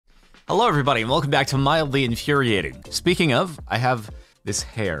Hello everybody and welcome back to Mildly Infuriating. Speaking of, I have this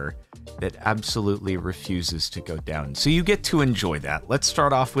hair that absolutely refuses to go down, so you get to enjoy that. Let's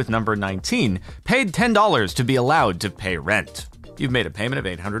start off with number 19. Paid $10 to be allowed to pay rent. You've made a payment of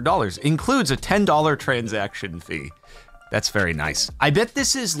 $800. Includes a $10 transaction fee. That's very nice. I bet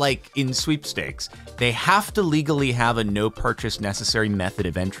this is like in sweepstakes. They have to legally have a no purchase necessary method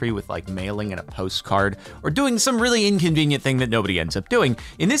of entry with like mailing and a postcard or doing some really inconvenient thing that nobody ends up doing.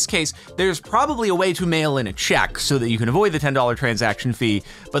 In this case, there's probably a way to mail in a check so that you can avoid the $10 transaction fee,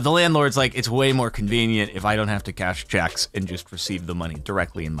 but the landlord's like, it's way more convenient if I don't have to cash checks and just receive the money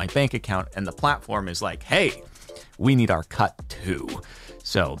directly in my bank account. And the platform is like, hey, we need our cut too.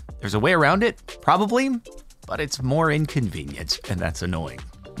 So there's a way around it, probably, but it's more inconvenient, and that's annoying.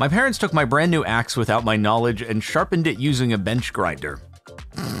 My parents took my brand new axe without my knowledge and sharpened it using a bench grinder.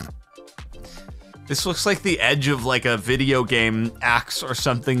 This looks like the edge of like a video game axe or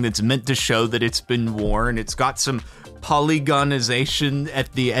something that's meant to show that it's been worn. It's got some polygonization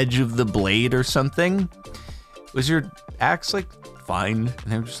at the edge of the blade or something. Was your axe like fine?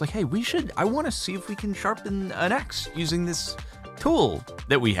 And they were just like, hey, I want to see if we can sharpen an axe using this tool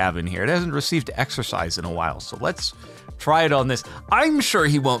that we have in here. It hasn't received exercise in a while, so let's try it on this. I'm sure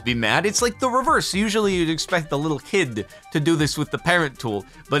he won't be mad. It's like the reverse. Usually you'd expect the little kid to do this with the parent tool,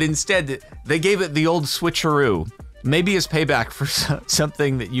 but instead they gave it the old switcheroo. Maybe as payback for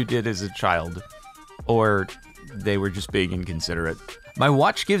something that you did as a child, or they were just being inconsiderate. My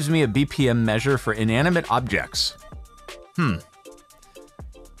watch gives me a BPM measure for inanimate objects.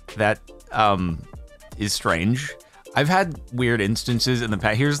 That is strange. I've had weird instances in the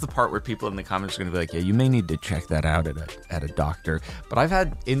past. Here's the part where people in the comments are gonna be like, yeah, you may need to check that out at a doctor. But I've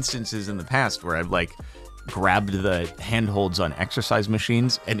had instances in the past where I've like grabbed the handholds on exercise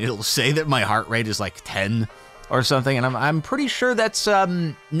machines and it'll say that my heart rate is like 10 or something. And I'm pretty sure that's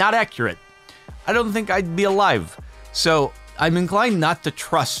not accurate. I don't think I'd be alive. So I'm inclined not to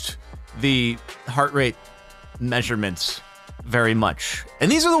trust the heart rate measurements very much.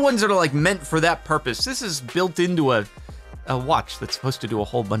 And these are the ones that are like meant for that purpose. This is built into a watch that's supposed to do a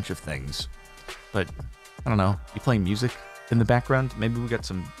whole bunch of things. But I don't know, you playing music in the background? Maybe we got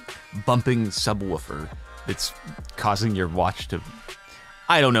some bumping subwoofer that's causing your watch to...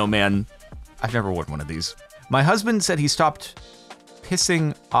 I don't know, man. I've never worn one of these. My husband said he stopped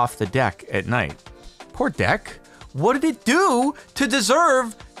pissing off the deck at night. Poor deck. What did it do to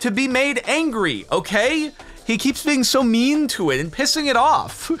deserve to be made angry, okay? He keeps being so mean to it and pissing it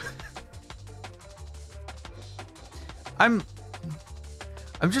off. I'm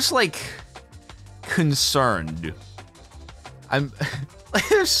just like concerned. Like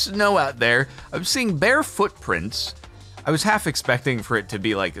there's snow out there. I'm seeing bare footprints. I was half expecting for it to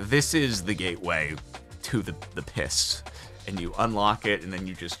be like, this is the gateway to the piss. And you unlock it and then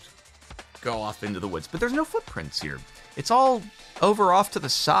you just go off into the woods. But there's no footprints here. It's all over off to the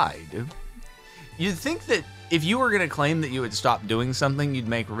side. You'd think that if you were gonna claim that you had stopped doing something, you'd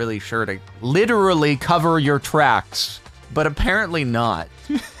make really sure to literally cover your tracks, but apparently not.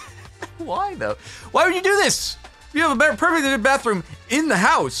 Why though? Why would you do this? You have a perfectly good bathroom in the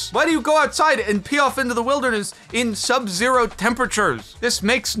house. Why do you go outside and pee off into the wilderness in sub-zero temperatures? This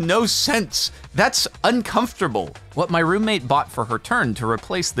makes no sense. That's uncomfortable. What my roommate bought for her turn to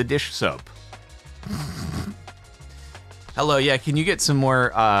replace the dish soap. Hello, yeah, can you get some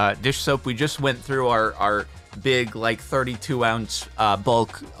more dish soap? We just went through our big, like 32-ounce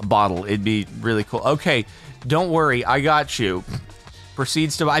bulk bottle. It'd be really cool. Okay, don't worry, I got you.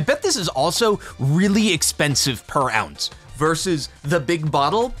 Proceeds to buy. I bet this is also really expensive per ounce versus the big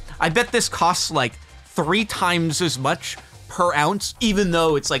bottle. I bet this costs like 3 times as much per ounce, even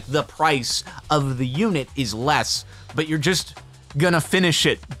though it's like the price of the unit is less, but you're just gonna finish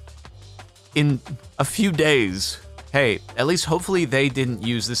it in a few days. Hey, at least hopefully they didn't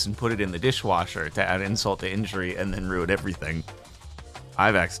use this and put it in the dishwasher to add insult to injury and then ruin everything.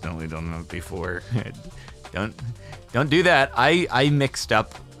 I've accidentally done that before. Don't do that. I mixed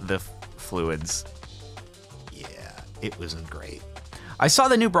up the fluids. Yeah, it wasn't great. I saw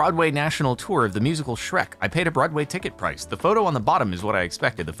the new Broadway national tour of the musical Shrek. I paid a Broadway ticket price. The photo on the bottom is what I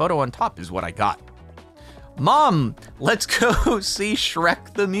expected. The photo on top is what I got. Mom, let's go see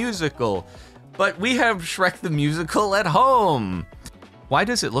Shrek the musical. But we have Shrek the musical at home. Why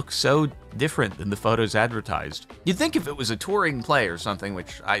does it look so different than the photos advertised? You'd think if it was a touring play or something,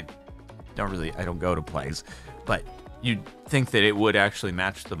 which I don't go to plays, but you'd think that it would actually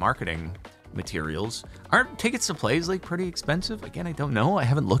match the marketing materials. Aren't tickets to plays like pretty expensive? Again, I don't know. I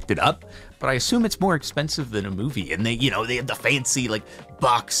haven't looked it up, but I assume it's more expensive than a movie. And they, you know, they have the fancy like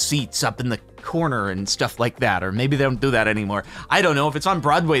box seats up in the corner and stuff like that. Or maybe they don't do that anymore. I don't know. If it's on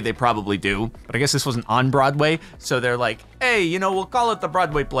Broadway, they probably do. But I guess this wasn't on Broadway, so they're like, hey, you know, we'll call it the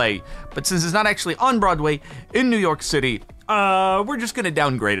Broadway play. But since it's not actually on Broadway in New York City, we're just gonna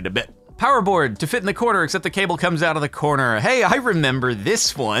downgrade it a bit. Power board to fit in the corner, except the cable comes out of the corner. Hey, I remember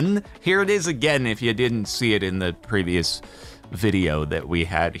this one. Here it is again, if you didn't see it in the previous video that we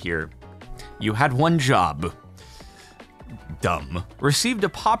had here. You had one job. Dumb. Received a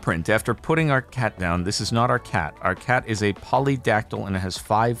paw print after putting our cat down. This is not our cat. Our cat is a polydactyl and it has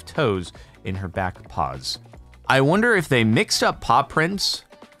 5 toes in her back paws. I wonder if they mixed up paw prints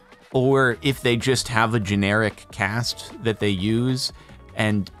or if they just have a generic cast that they use,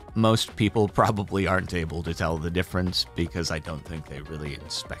 and most people probably aren't able to tell the difference because I don't think they really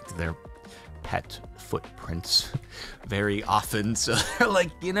inspect their pet footprints very often. So they're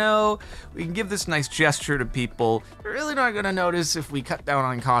like, you know, we can give this nice gesture to people. They're really not gonna notice if we cut down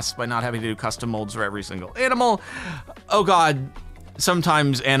on costs by not having to do custom molds for every single animal. Oh God,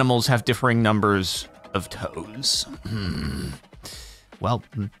 sometimes animals have differing numbers of toes. Well,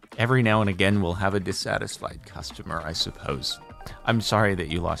 every now and again we'll have a dissatisfied customer, I suppose. I'm sorry that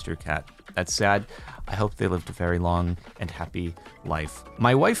you lost your cat. That's sad. I hope they lived a very long and happy life.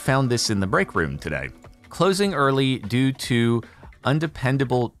 My wife found this in the break room today. Closing early due to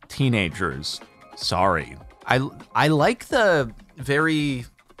undependable teenagers. Sorry. I like the very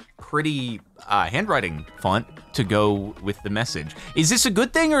pretty handwriting font to go with the message. Is this a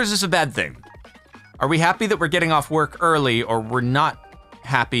good thing or is this a bad thing? Are we happy that we're getting off work early, or we're not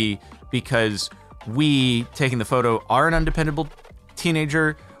happy because we, taking the photo, are an undependable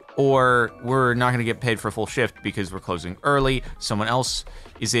teenager, or we're not gonna get paid for a full shift because we're closing early? Someone else,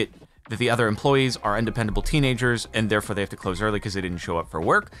 is it that the other employees are undependable teenagers and therefore they have to close early because they didn't show up for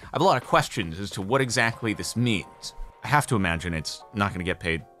work? I have a lot of questions as to what exactly this means. I have to imagine it's not gonna get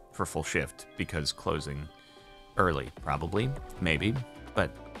paid for full shift because closing early, probably, maybe,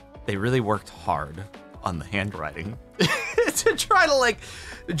 but they really worked hard on the handwriting to try to like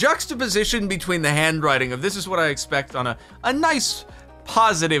the juxtaposition between the handwriting of this is what I expect on a nice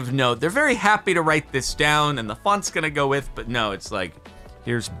positive note. They're very happy to write this down and the font's gonna go with, but no, it's like,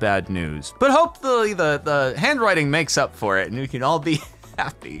 here's bad news. But hopefully the handwriting makes up for it and we can all be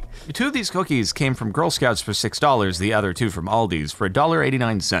happy. 2 of these cookies came from Girl Scouts for $6, the other 2 from Aldi's for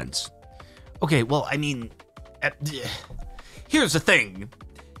 $1.89. Okay, well, I mean, here's the thing.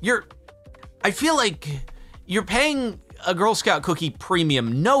 I feel like you're paying a Girl Scout cookie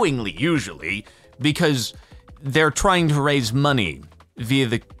premium knowingly, usually, because they're trying to raise money via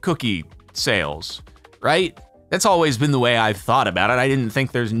the cookie sales, right? That's always been the way I've thought about it. I didn't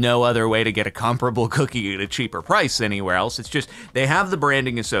think there's no other way to get a comparable cookie at a cheaper price anywhere else. It's just they have the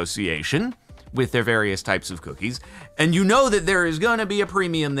branding association with their various types of cookies, and you know that there is gonna be a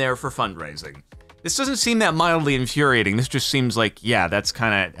premium there for fundraising. This doesn't seem that mildly infuriating. This just seems like, yeah, that's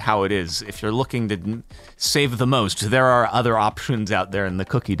kind of how it is. If you're looking to save the most, there are other options out there in the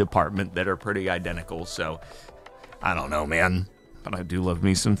cookie department that are pretty identical. So, I don't know, man. But I do love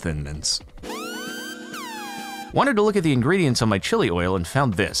me some Thin Mints. Wanted to look at the ingredients on my chili oil and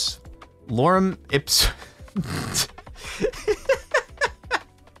found this. Lorem ipsum...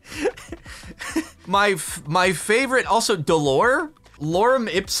 my favorite, also Dolor? Lorem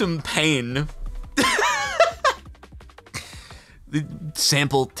ipsum pain. The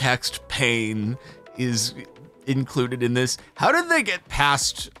sample text pain is included in this. How did they get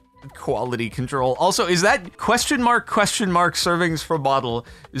past quality control? Also, is that question mark servings for bottle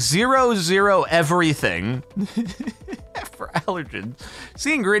 00 everything for allergens?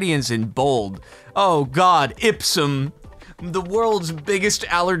 See ingredients in bold. Oh God, ipsum, the world's biggest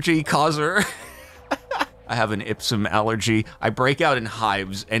allergy causer. I have an ipsum allergy. I break out in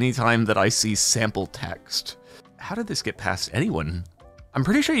hives anytime that I see sample text. How did this get past anyone? I'm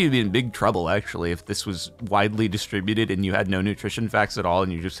pretty sure you'd be in big trouble, actually, if this was widely distributed and you had no nutrition facts at all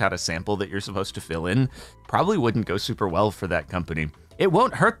and you just had a sample that you're supposed to fill in. Probably wouldn't go super well for that company. It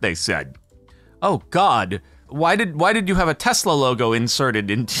won't hurt, they said. Oh God, why did you have a Tesla logo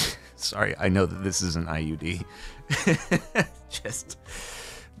inserted into... Sorry, I know that this is an IUD. Just...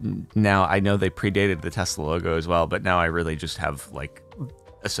 Now, I know they predated the Tesla logo as well, but now I really just have, like,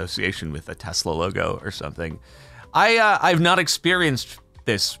 association with a Tesla logo or something. I've not experienced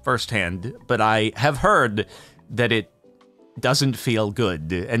this firsthand, but I have heard that it doesn't feel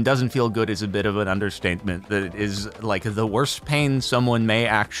good. And doesn't feel good is a bit of an understatement. That it is like the worst pain someone may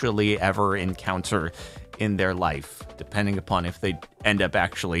actually ever encounter in their life, depending upon if they end up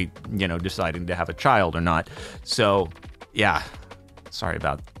actually, you know, deciding to have a child or not. So, yeah, sorry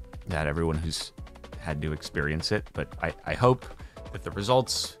about that, everyone who's had to experience it, but I hope that the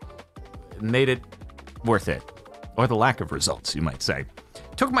results made it worth it. Or the lack of results, you might say.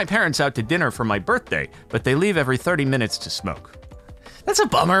 Took my parents out to dinner for my birthday, but they leave every 30 minutes to smoke. That's a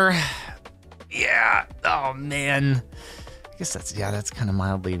bummer. Yeah, oh man. I guess that's kind of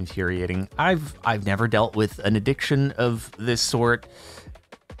mildly infuriating. I've never dealt with an addiction of this sort,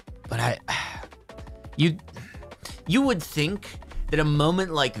 but you would think that a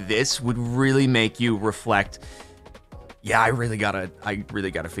moment like this would really make you reflect, yeah, I really gotta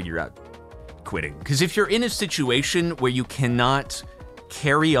figure out quitting. Because if you're in a situation where you cannot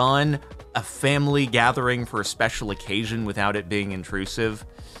carry on a family gathering for a special occasion without it being intrusive,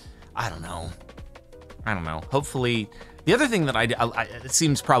 I don't know. Hopefully, the other thing that it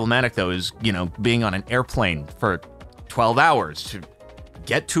seems problematic though is, you know, being on an airplane for 12 hours to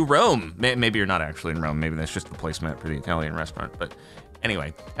get to Rome. Maybe you're not actually in Rome. Maybe that's just the placement for the Italian restaurant. But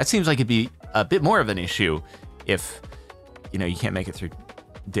anyway, that seems like it'd be a bit more of an issue if, you know, you can't make it through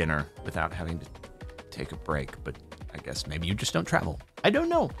dinner without having to take a break. But I guess maybe you just don't travel. I don't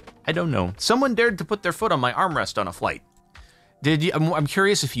know. Someone dared to put their foot on my armrest on a flight. Did you? I'm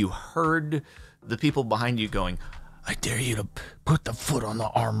curious if you heard the people behind you going, I dare you to put the foot on the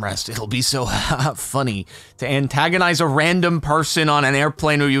armrest. It'll be so funny to antagonize a random person on an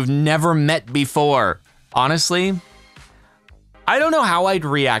airplane who you've never met before. Honestly, I don't know how I'd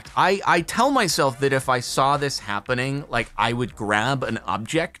react. I tell myself that if I saw this happening, like I would grab an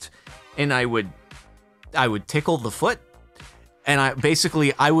object and I would tickle the foot, and I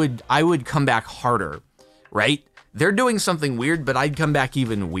would come back harder, right? They're doing something weird, but I'd come back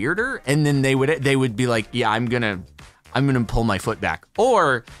even weirder, and then they would be like, yeah, I'm gonna pull my foot back.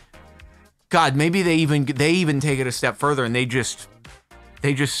 Or, God, maybe they even take it a step further and they just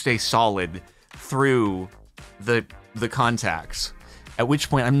stay solid through the contacts. At which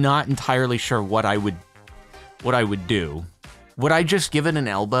point I'm not entirely sure what I would do. Would I just give it an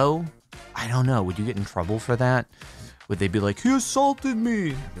elbow? I don't know. Would you get in trouble for that? Would they be like, he assaulted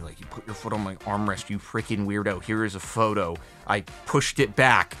me? I'd be like, you put your foot on my armrest, you freaking weirdo. Here is a photo. I pushed it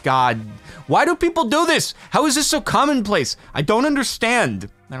back. God, why do people do this? How is this so commonplace? I don't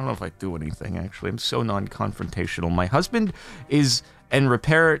understand. I don't know if I do anything, actually. I'm so non-confrontational. My husband is a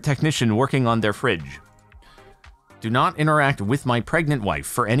repair technician working on their fridge. Do not interact with my pregnant wife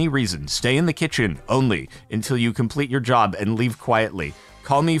for any reason. Stay in the kitchen only until you complete your job and leave quietly.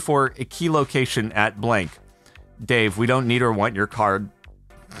 Call me for a key location at blank. Dave, we don't need or want your card.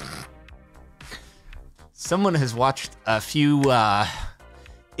 Someone has watched a few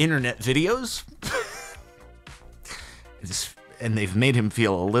internet videos and they've made him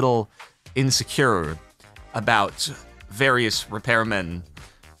feel a little insecure about various repairmen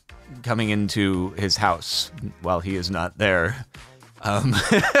coming into his house while he is not there.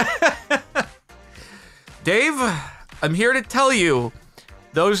 Dave, I'm here to tell you,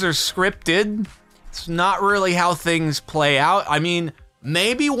 those are scripted. It's not really how things play out. I mean,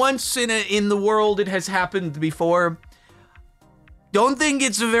 maybe once in the world it has happened before. Don't think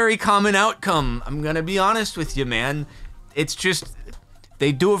it's a very common outcome. I'm gonna be honest with you, man. It's just,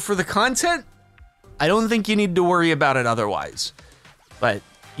 they do it for the content. I don't think you need to worry about it otherwise. But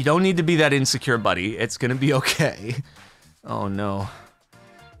you don't need to be that insecure, buddy. It's gonna be okay. Oh no.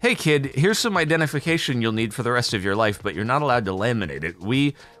 Hey kid, here's some identification you'll need for the rest of your life, but you're not allowed to laminate it.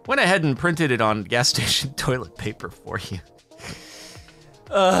 We went ahead and printed it on gas station toilet paper for you.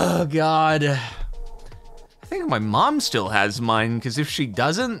 Oh God. I think my mom still has mine, because if she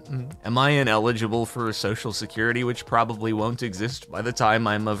doesn't, am I ineligible for Social Security, which probably won't exist by the time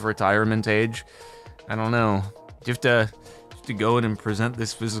I'm of retirement age? I don't know. Do you have to go in and present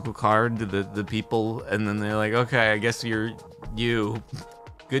this physical card to the people, and then they're like, okay, I guess you're you.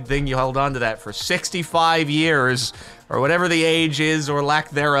 Good thing you held on to that for 65 years, or whatever the age is or lack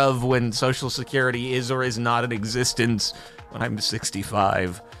thereof when Social Security is or is not in existence when I'm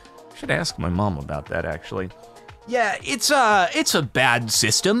 65. Should ask my mom about that, actually. Yeah, it's a bad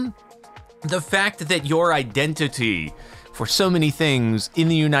system. The fact that your identity for so many things in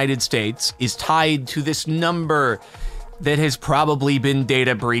the United States is tied to this number that has probably been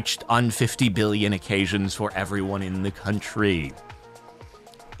data breached on 50 billion occasions for everyone in the country.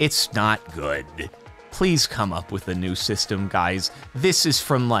 It's not good. Please come up with a new system, guys. This is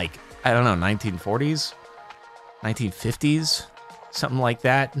from, like, I don't know, 1940s? 1950s? Something like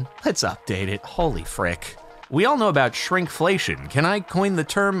that. Let's update it. Holy frick. We all know about shrinkflation. Can I coin the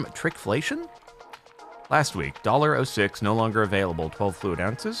term trickflation? Last week, $1.06, no longer available, 12 fluid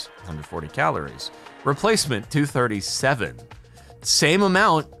ounces, 140 calories. Replacement, $2.37. Same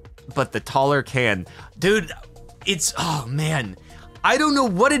amount, but the taller can. Dude, it's, oh man. I don't know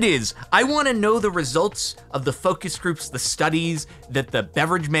what it is. I want to know the results of the focus groups, the studies that the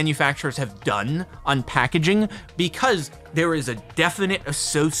beverage manufacturers have done on packaging, because there is a definite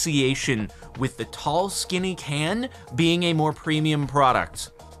association with the tall, skinny can being a more premium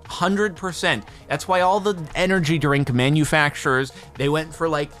product. 100%. That's why all the energy drink manufacturers, they went for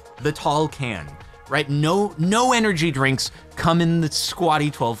like the tall can, right? No energy drinks come in the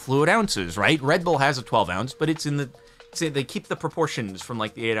squatty 12 fluid ounces, right? Red Bull has a 12 ounce, but it's in the, say they keep the proportions from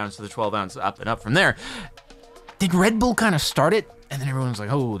like the 8 ounce to the 12 ounce up and up from there. Did Red Bull kind of start it? And then everyone's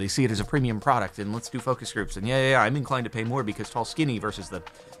like, oh, they see it as a premium product and let's do focus groups. And yeah, I'm inclined to pay more because tall skinny versus the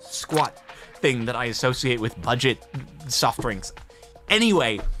squat thing that I associate with budget soft drinks.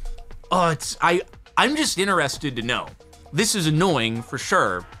 Anyway, I'm just interested to know. This is annoying for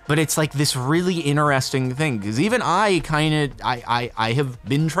sure, but it's like this really interesting thing because even I have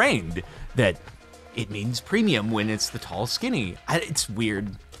been trained that it means premium when it's the tall skinny. It's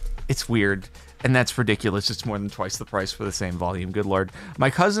weird. It's weird. And that's ridiculous. It's more than twice the price for the same volume. Good Lord.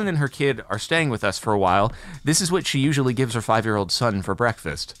 My cousin and her kid are staying with us for a while. This is what she usually gives her 5-year-old son for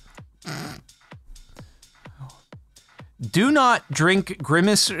breakfast. Do not drink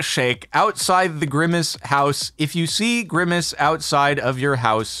Grimace Shake outside the Grimace house. If you see Grimace outside of your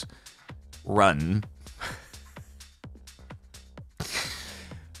house, run.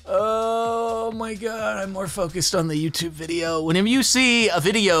 Oh my God, I'm more focused on the YouTube video. Whenever you see a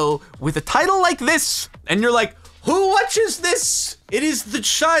video with a title like this, and you're like, who watches this? It is the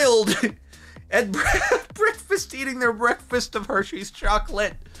child at breakfast eating their breakfast of Hershey's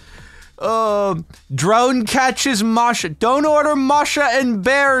chocolate. Drone catches Masha. Don't order Masha and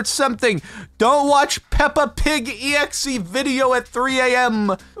Bear something. Don't watch Peppa Pig EXE video at 3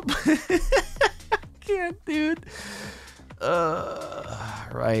 a.m. Can't, dude.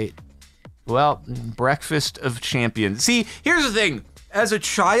 Right. Well, breakfast of champions. See, here's the thing. As a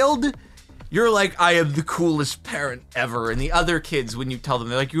child, you're like, I am the coolest parent ever. And the other kids, when you tell them,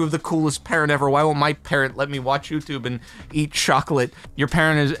 they're like, you have the coolest parent ever. Why won't my parent let me watch YouTube and eat chocolate? Your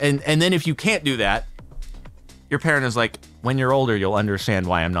parent is, and then if you can't do that, your parent is like, when you're older, you'll understand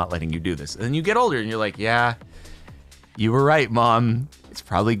why I'm not letting you do this. And then you get older and you're like, yeah, you were right, Mom. It's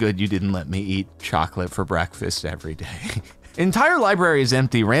probably good you didn't let me eat chocolate for breakfast every day. Entire library is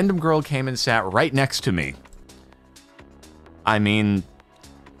empty. Random girl came and sat right next to me. I mean,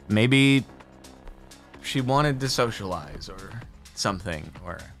 maybe she wanted to socialize or something,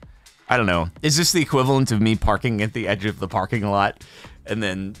 or I don't know. Is this the equivalent of me parking at the edge of the parking lot and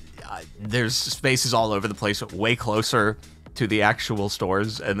then there's spaces all over the place way closer to the actual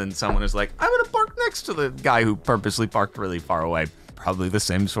stores, and then someone is like, I'm gonna park next to the guy who purposely parked really far away. Probably the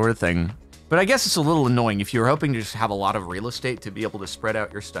same sort of thing. But I guess it's a little annoying if you're hoping to just have a lot of real estate to be able to spread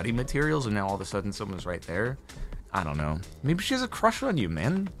out your study materials and now all of a sudden someone's right there. I don't know. Maybe she has a crush on you,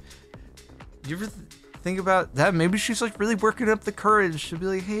 man. You ever think about that? Maybe she's like really working up the courage to be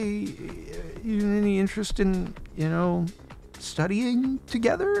like, hey, you any interest in, you know, studying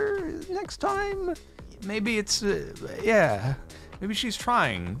together next time? Maybe it's, yeah. Maybe she's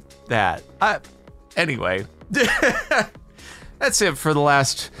trying that. Anyway. That's it for the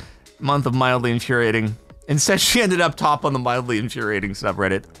last month of Mildly Infuriating. Instead, she ended up top on the Mildly Infuriating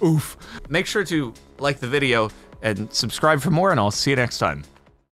subreddit. Oof. Make sure to like the video and subscribe for more, and I'll see you next time.